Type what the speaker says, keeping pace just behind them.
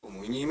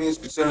не имеет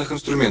специальных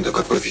инструментов,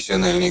 как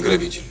профессиональные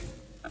грабители.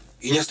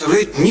 И не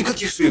оставляет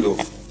никаких следов.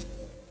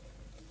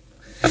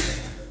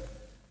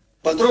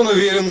 Патрон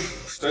уверен,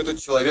 что этот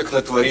человек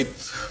натворит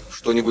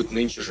что-нибудь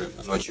нынче же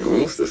ночью.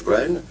 Ну, что ж,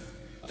 правильно.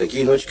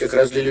 Такие ночи как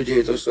раз для людей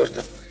этого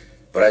сорта.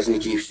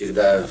 Праздники их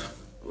всегда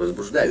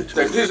возбуждают.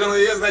 Так ты же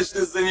наезд, значит,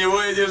 из-за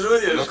него и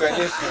дежуришь? Ну,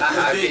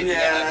 конечно.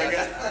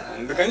 Бедняга.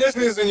 Да,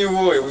 конечно, из-за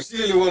него. И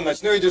усилили вон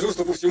ночное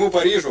дежурство по всему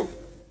Парижу.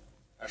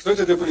 А что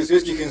это для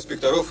полицейских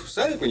инспекторов?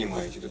 Сами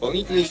понимаете,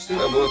 дополнительные часы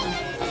работы.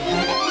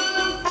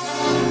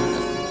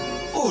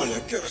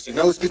 Оля, Кёр,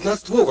 сигнал из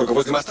 15-го округа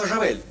возле моста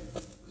Жавель.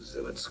 В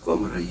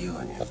заводском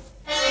районе.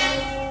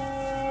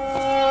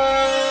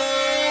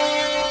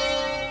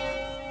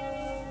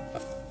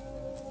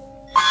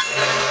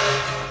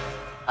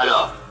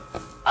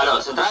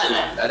 Алло,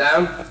 центральная?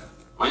 Да-да.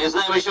 Мы не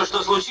знаем еще,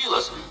 что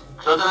случилось.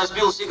 Кто-то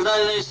разбил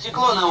сигнальное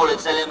стекло на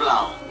улице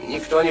Леблан.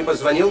 Никто не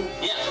позвонил?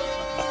 Нет.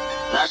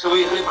 Наши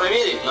выехали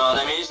проверить, но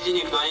на месте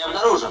никто не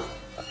обнаружен.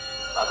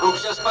 Вокруг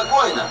все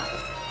спокойно.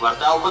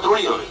 Квартал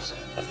патрулируется.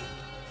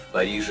 В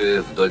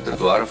Париже вдоль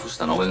тротуаров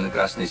установлены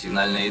красные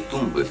сигнальные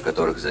тумбы, в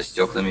которых за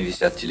стеклами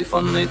висят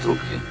телефонные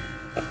трубки.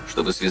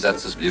 Чтобы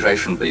связаться с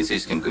ближайшим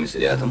полицейским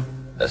комиссариатом,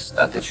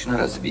 достаточно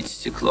разбить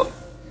стекло.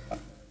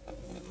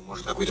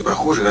 Может, какой-то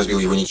прохожий разбил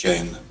его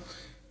нечаянно?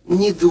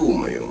 Не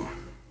думаю.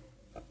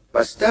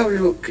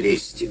 Поставлю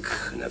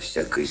крестик на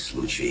всякий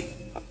случай.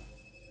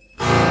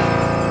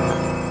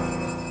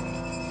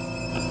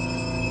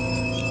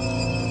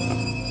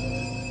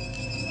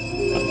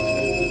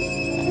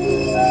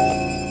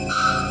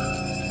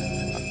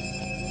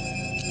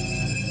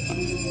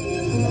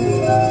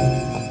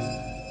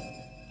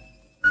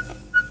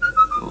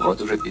 Вот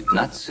уже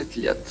 15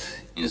 лет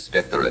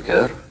инспектор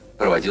Лекер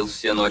проводил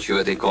все ночи в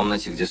этой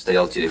комнате, где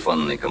стоял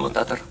телефонный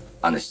коммутатор,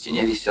 а на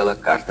стене висела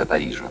карта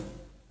Парижа.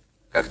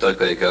 Как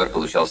только Лекер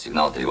получал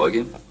сигнал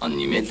тревоги, он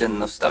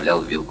немедленно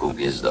вставлял вилку в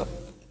гнездо.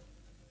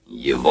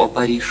 Его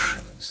Париж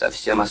 —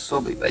 совсем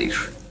особый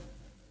Париж.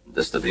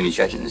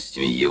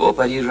 Достопримечательностями его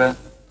Парижа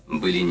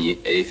были не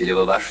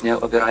Эйфелева башня,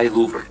 опера и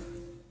Лувр,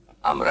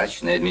 а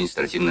мрачное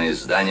административное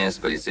здание с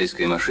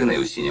полицейской машиной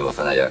у синего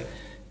фонаря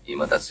и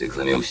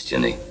мотоциклами у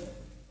стены.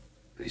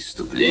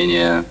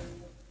 Преступления,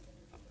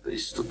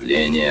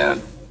 преступления,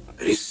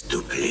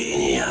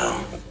 Преступления.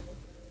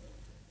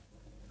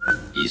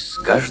 И с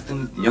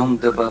каждым днем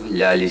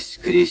добавлялись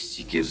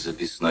крестики в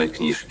записной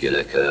книжке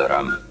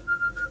Лекера.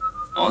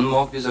 Он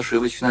мог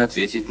безошибочно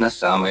ответить на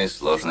самые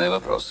сложные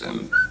вопросы.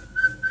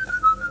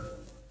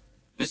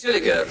 Месье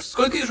Лекер,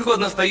 сколько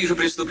ежегодно в Париже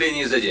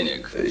преступлений из-за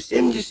денег?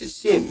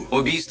 77.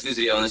 Убийств из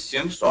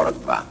ревности?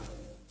 42.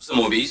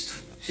 Самоубийств?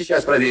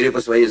 Сейчас проверю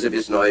по своей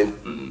записной.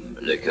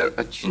 Лекер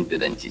очень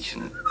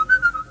педантичен.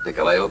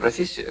 Такова его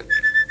профессия.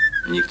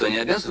 Никто не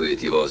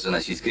обязывает его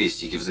заносить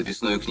крестики в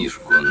записную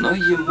книжку, но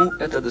ему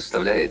это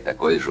доставляет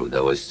такое же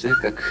удовольствие,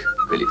 как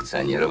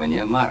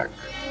коллекционирование марок.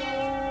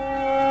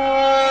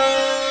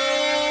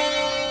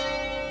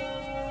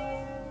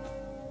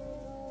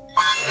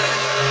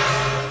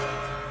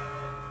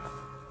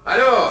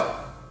 Алло,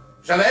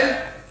 Жавель?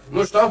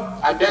 Ну что?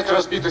 Опять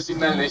разбито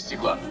сигнальное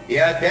стекло. И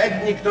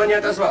опять никто не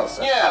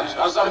отозвался? Нет,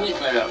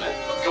 озорник, наверное.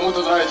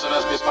 Кому-то нравится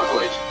нас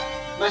беспокоить.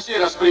 На сей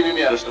раз примем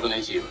меры, чтобы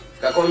найти его. В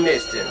каком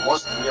месте?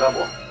 Мост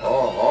Мирабо.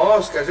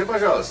 Ого, скажи,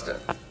 пожалуйста.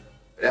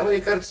 Прямо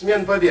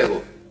рекордсмен по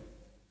бегу.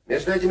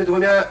 Между этими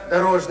двумя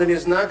дорожными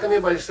знаками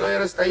большое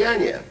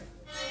расстояние.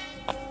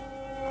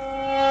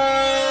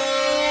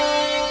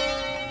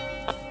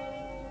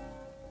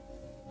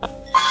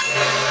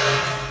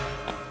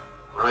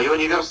 В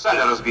районе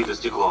Версаля разбито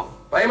стекло.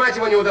 Поймать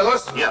его не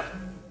удалось? Нет.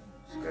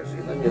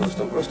 Скажи на милость,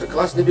 он просто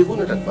классный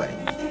бегун, этот парень.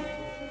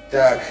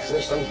 Так,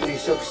 значит, он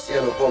пересек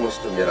стену по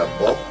мосту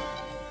Мирабо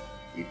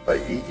и,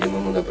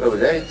 по-видимому,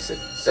 направляется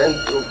к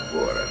центру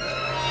города.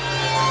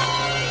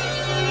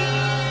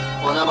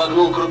 Он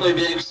обогнул крутой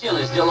берег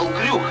стены, сделал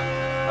крюк,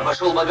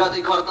 обошел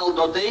богатый квартал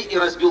Дотей и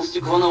разбил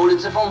стекло на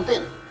улице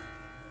Фонтен.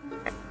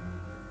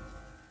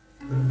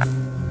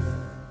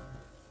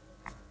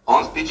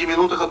 Он в 5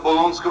 минутах от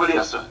Булонского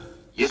леса.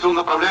 Если он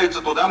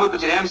направляется туда, мы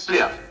потеряем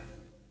след.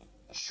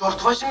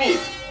 Черт возьми!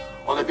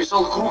 Он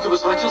описал круг и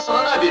возвратился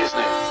на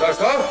набережную.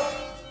 Что?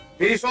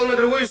 Перешел на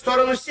другую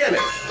сторону стены?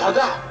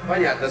 Да-да.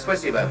 Понятно,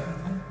 спасибо.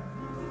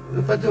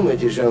 Вы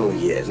подумайте,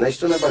 Жан-Луе,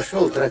 значит, он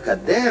обошел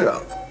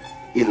Трокадеро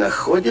и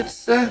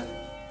находится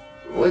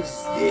вот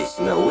здесь,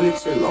 на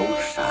улице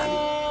Лонгшан.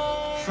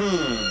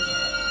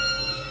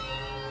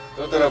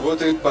 Кто-то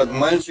работает под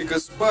мальчика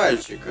с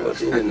пальчика.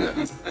 Вот именно.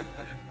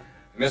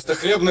 Вместо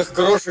хлебных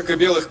крошек и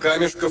белых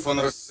камешков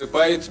он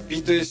рассыпает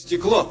битое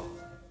стекло.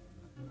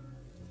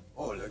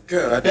 Оля,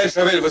 Кэр, опять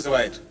Шавель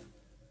вызывает.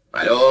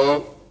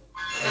 Алло.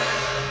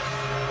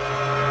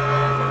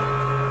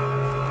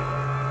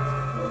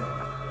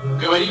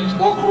 Говорит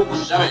округ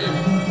Жавель.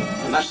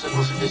 Наш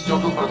сокрушитель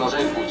стекол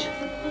продолжает путь.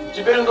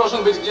 Теперь он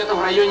должен быть где-то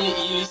в районе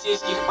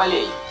Елисейских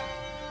полей.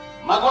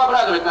 Могу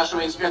обрадовать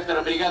нашего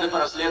инспектора бригады по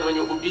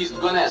расследованию убийств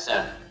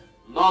Гонесса.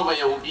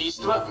 Новое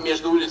убийство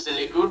между улицей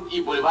Лекур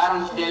и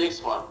бульваром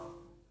Феликсфор.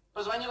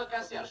 Позвонила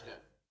консьержка.